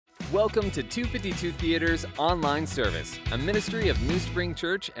Welcome to 252 Theater's online service, a ministry of New Spring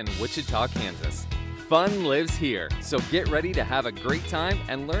Church in Wichita, Kansas. Fun lives here, so get ready to have a great time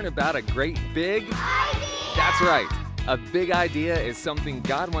and learn about a great big idea. That's right. A big idea is something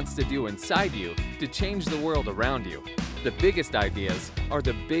God wants to do inside you to change the world around you. The biggest ideas are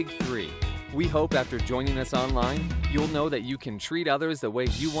the big three. We hope after joining us online, you'll know that you can treat others the way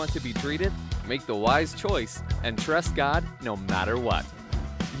you want to be treated, make the wise choice, and trust God no matter what.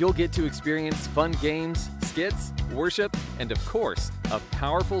 You'll get to experience fun games, skits, worship, and of course, a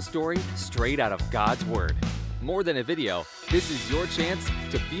powerful story straight out of God's Word. More than a video, this is your chance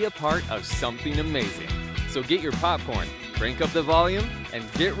to be a part of something amazing. So get your popcorn, crank up the volume, and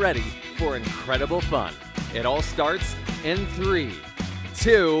get ready for incredible fun. It all starts in 3,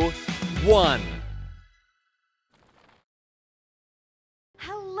 2, 1.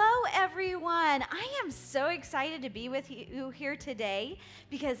 Hello, everyone. I am so excited to be with you here today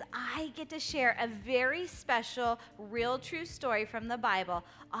because I get to share a very special, real, true story from the Bible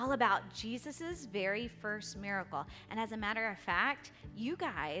all about Jesus' very first miracle. And as a matter of fact, you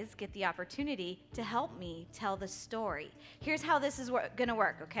guys get the opportunity to help me tell the story. Here's how this is going to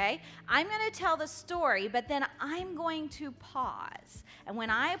work, okay? I'm going to tell the story, but then I'm going to pause. And when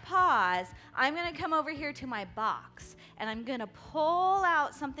I pause, I'm going to come over here to my box, and I'm going to pull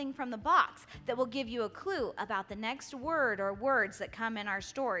out something from the box that will give you a clue about the next word or words that come in our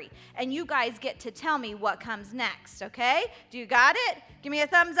story. And you guys get to tell me what comes next, okay? Do you got it? Give me a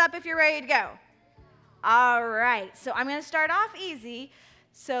thumbs up if you're ready to go. All right, so I'm going to start off easy.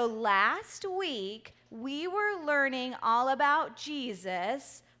 So last week, we were learning all about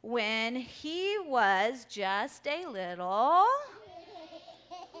Jesus when he was just a little...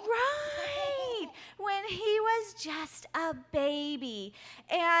 Right, when he was just a baby.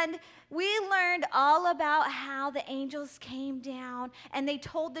 And we learned all about how the angels came down and they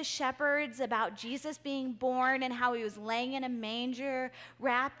told the shepherds about Jesus being born and how he was laying in a manger,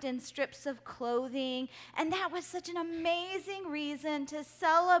 wrapped in strips of clothing. And that was such an amazing reason to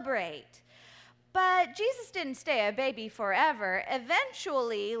celebrate. But Jesus didn't stay a baby forever.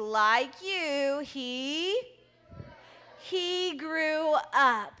 Eventually, like you, he grew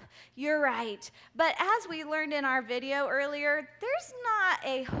up. You're right. But as we learned in our video earlier, there's not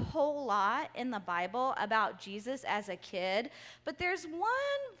a whole lot in the Bible about Jesus as a kid, but there's one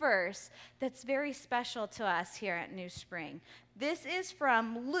verse that's very special to us here at New Spring. This is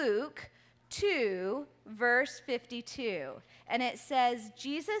from Luke 2, verse 52, and it says,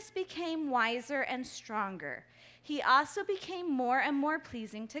 Jesus became wiser and stronger. He also became more and more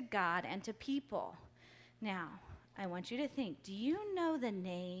pleasing to God and to people. Now, I want you to think, do you know the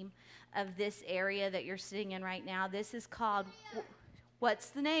name of this area that you're sitting in right now? This is called, what's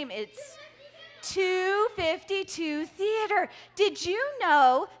the name? It's 252 Theater. Did you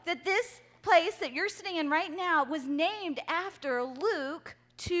know that this place that you're sitting in right now was named after Luke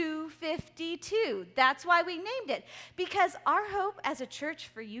 252? That's why we named it, because our hope as a church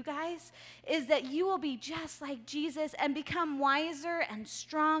for you guys is that you will be just like Jesus and become wiser and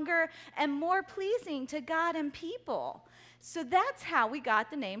stronger and more pleasing to God and people. So that's how we got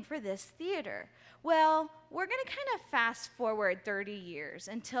the name for this theater. Well, we're going to kind of fast forward 30 years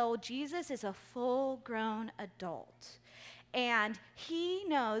until Jesus is a full-grown adult. And he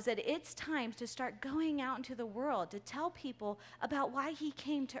knows that it's time to start going out into the world to tell people about why he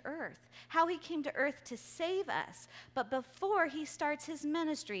came to earth, how he came to earth to save us. But before he starts his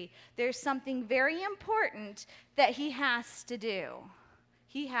ministry, there's something very important that he has to do.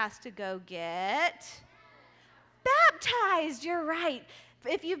 He has to go get baptized. You're right.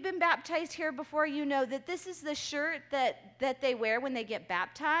 If you've been baptized here before, you know that this is the shirt that they wear when they get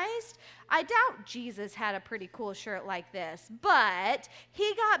baptized. I doubt Jesus had a pretty cool shirt like this, but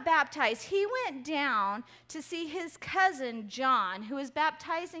he got baptized. He went down to see his cousin John, who was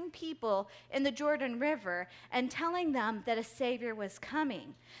baptizing people in the Jordan River and telling them that a Savior was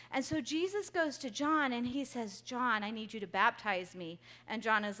coming. And so Jesus goes to John and he says, John, I need you to baptize me. And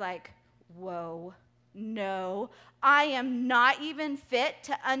John is like, whoa. No, I am not even fit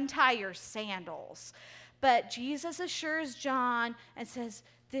to untie your sandals. But Jesus assures John and says,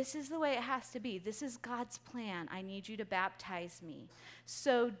 this is the way it has to be. This is God's plan. I need you to baptize me.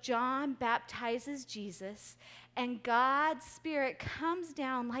 So John baptizes Jesus, and God's Spirit comes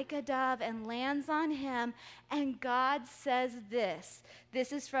down like a dove and lands on him, and God says this.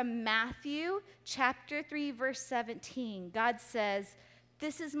 This is from Matthew chapter 3, verse 17. God says,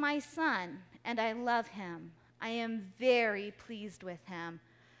 this is my son, and I love him. I am very pleased with him.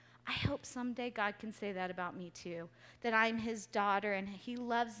 I hope someday God can say that about me too, that I'm his daughter and he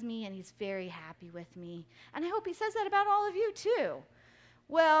loves me and he's very happy with me. And I hope he says that about all of you too.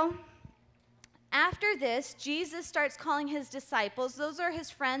 Well, after this, Jesus starts calling his disciples. Those are his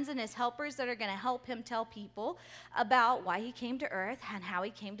friends and his helpers that are going to help him tell people about why he came to earth and how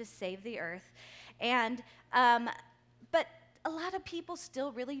he came to save the earth. And but a lot of people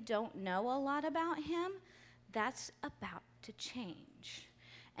still really don't know a lot about him. That's about to change.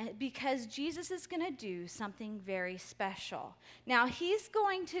 And because Jesus is going to do something very special. Now, he's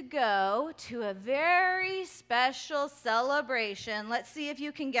going to go to a very special celebration. Let's see if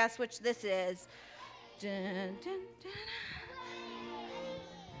you can guess which this is. Dun, dun, dun.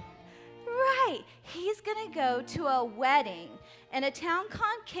 Right. He's going to go to a wedding in a town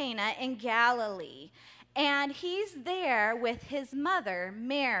called Cana in Galilee. And he's there with his mother,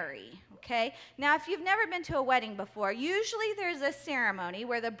 Mary. Okay? Now, if you've never been to a wedding before, usually there's a ceremony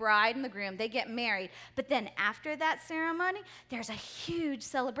where the bride and the groom, they get married. But then after that ceremony, there's a huge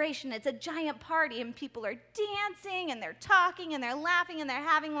celebration. It's a giant party, and people are dancing, and they're talking, and they're laughing, and they're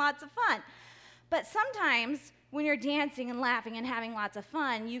having lots of fun. But sometimes when you're dancing and laughing and having lots of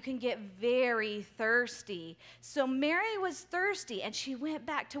fun, you can get very thirsty. So Mary was thirsty, and she went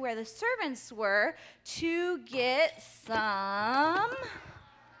back to where the servants were to get some...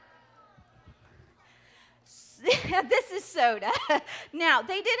 This is soda. Now,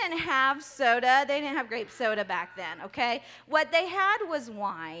 they didn't have soda. They didn't have grape soda back then, okay? What they had was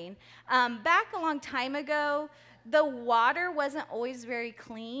wine. Back a long time ago, the water wasn't always very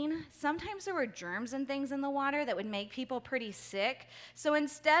clean. Sometimes there were germs and things in the water that would make people pretty sick. So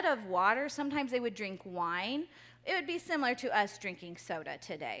instead of water, sometimes they would drink wine. It would be similar to us drinking soda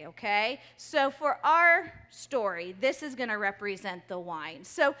today, okay? So for our story, this is going to represent the wine.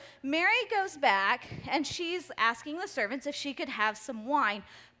 So Mary goes back, and she's asking the servants if she could have some wine,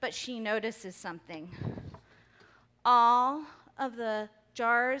 but she notices something. All of the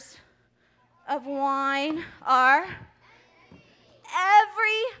jars of wine are,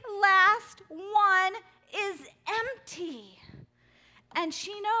 every last one is empty. And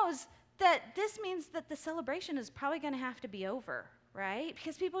she knows that this means that the celebration is probably going to have to be over, right?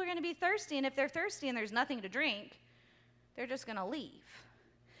 Because people are going to be thirsty, and if they're thirsty and there's nothing to drink, they're just going to leave.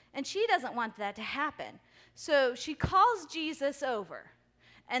 And she doesn't want that to happen. So she calls Jesus over,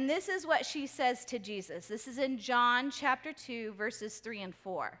 and this is what she says to Jesus. This is in John chapter 2, verses 3 and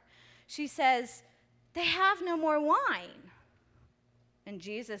 4. She says, "They have no more wine." And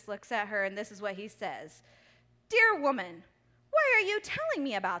Jesus looks at her, and this is what he says. "Dear woman, why are you telling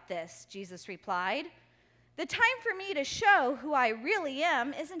me about this?" Jesus replied. "The time for me to show who I really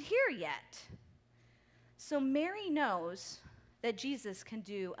am isn't here yet." So Mary knows that Jesus can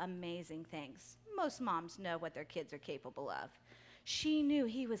do amazing things. Most moms know what their kids are capable of. She knew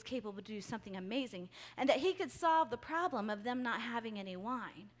he was capable to do something amazing and that he could solve the problem of them not having any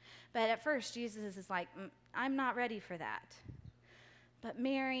wine. But at first, Jesus is like, I'm not ready for that. But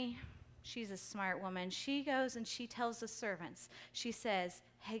Mary, she's a smart woman. She goes and she tells the servants, she says,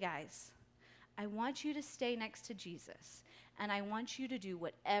 "Hey guys, I want you to stay next to Jesus, and I want you to do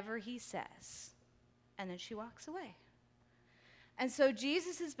whatever he says." And then she walks away. And so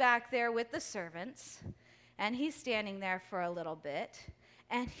Jesus is back there with the servants, and he's standing there for a little bit,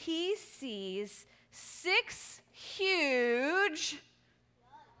 and he sees 6 huge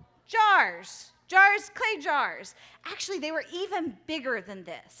jars, clay jars. Actually, they were even bigger than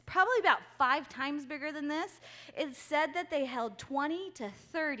this, probably about 5 times bigger than this. It said that they held 20 to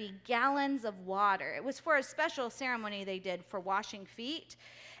 30 gallons of water. It was for a special ceremony they did for washing feet.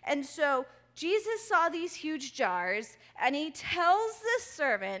 And so Jesus saw these huge jars, and he tells the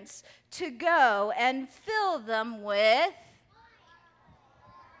servants to go and fill them with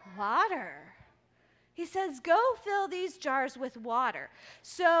water. He says, "Go fill these jars with water."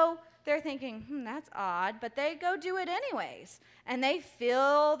 So they're thinking, that's odd, but they go do it anyways. And they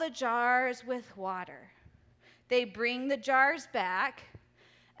fill the jars with water. They bring the jars back,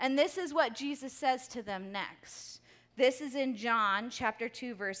 and this is what Jesus says to them next. This is in John chapter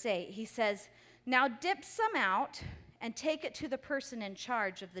 2, verse 8. He says, "Now dip some out and take it to the person in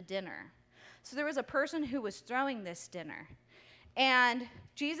charge of the dinner." So there was a person who was throwing this dinner. And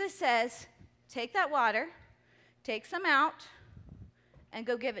Jesus says, take that water, take some out, and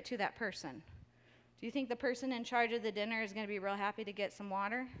go give it to that person. Do you think the person in charge of the dinner is going to be real happy to get some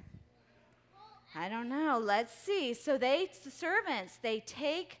water? I don't know. Let's see. So the servants, they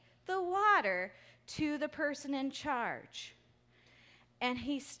take the water to the person in charge. And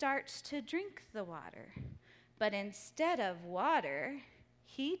he starts to drink the water. But instead of water,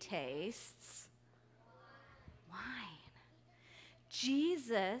 he tastes wine.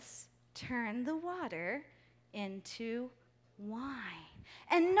 Jesus turned the water into wine.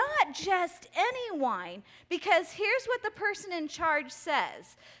 And not just any wine, because here's what the person in charge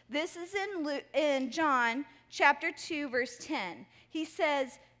says. This is in John chapter 2, verse 10. He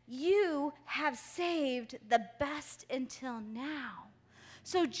says, "You have saved the best until now."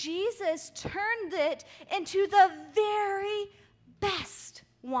 So Jesus turned it into the very best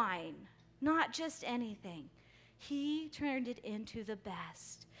wine, not just anything. He turned it into the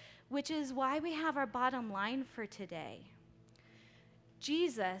best, which is why we have our bottom line for today.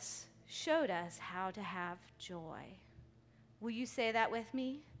 Jesus showed us how to have joy. Will you say that with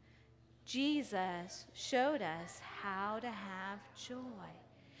me? Jesus showed us how to have joy.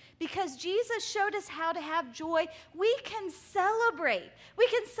 Because Jesus showed us how to have joy, we can celebrate. We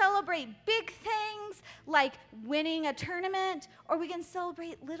can celebrate big things like winning a tournament, or we can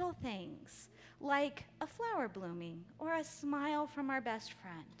celebrate little things like a flower blooming or a smile from our best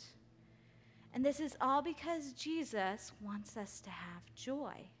friend. And this is all because Jesus wants us to have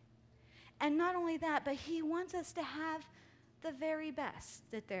joy. And not only that, but he wants us to have the very best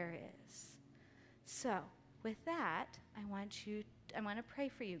that there is. So, with that, I want to pray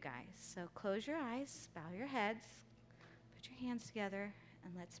for you guys. So close your eyes, bow your heads, put your hands together,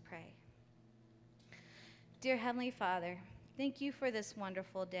 and let's pray. Dear Heavenly Father, thank you for this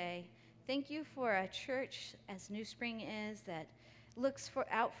wonderful day. Thank you for a church as New Spring is that looks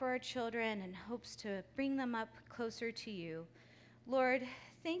out for our children and hopes to bring them up closer to you. Lord,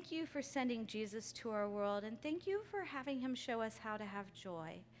 thank you for sending Jesus to our world, and thank you for having him show us how to have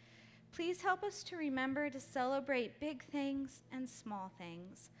joy. Please help us to remember to celebrate big things and small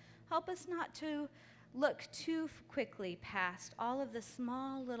things. Help us not to look too quickly past all of the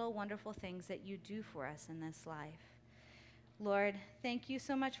small, little, wonderful things that you do for us in this life. Lord, thank you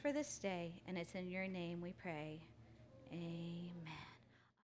so much for this day, and it's in your name we pray. Amen.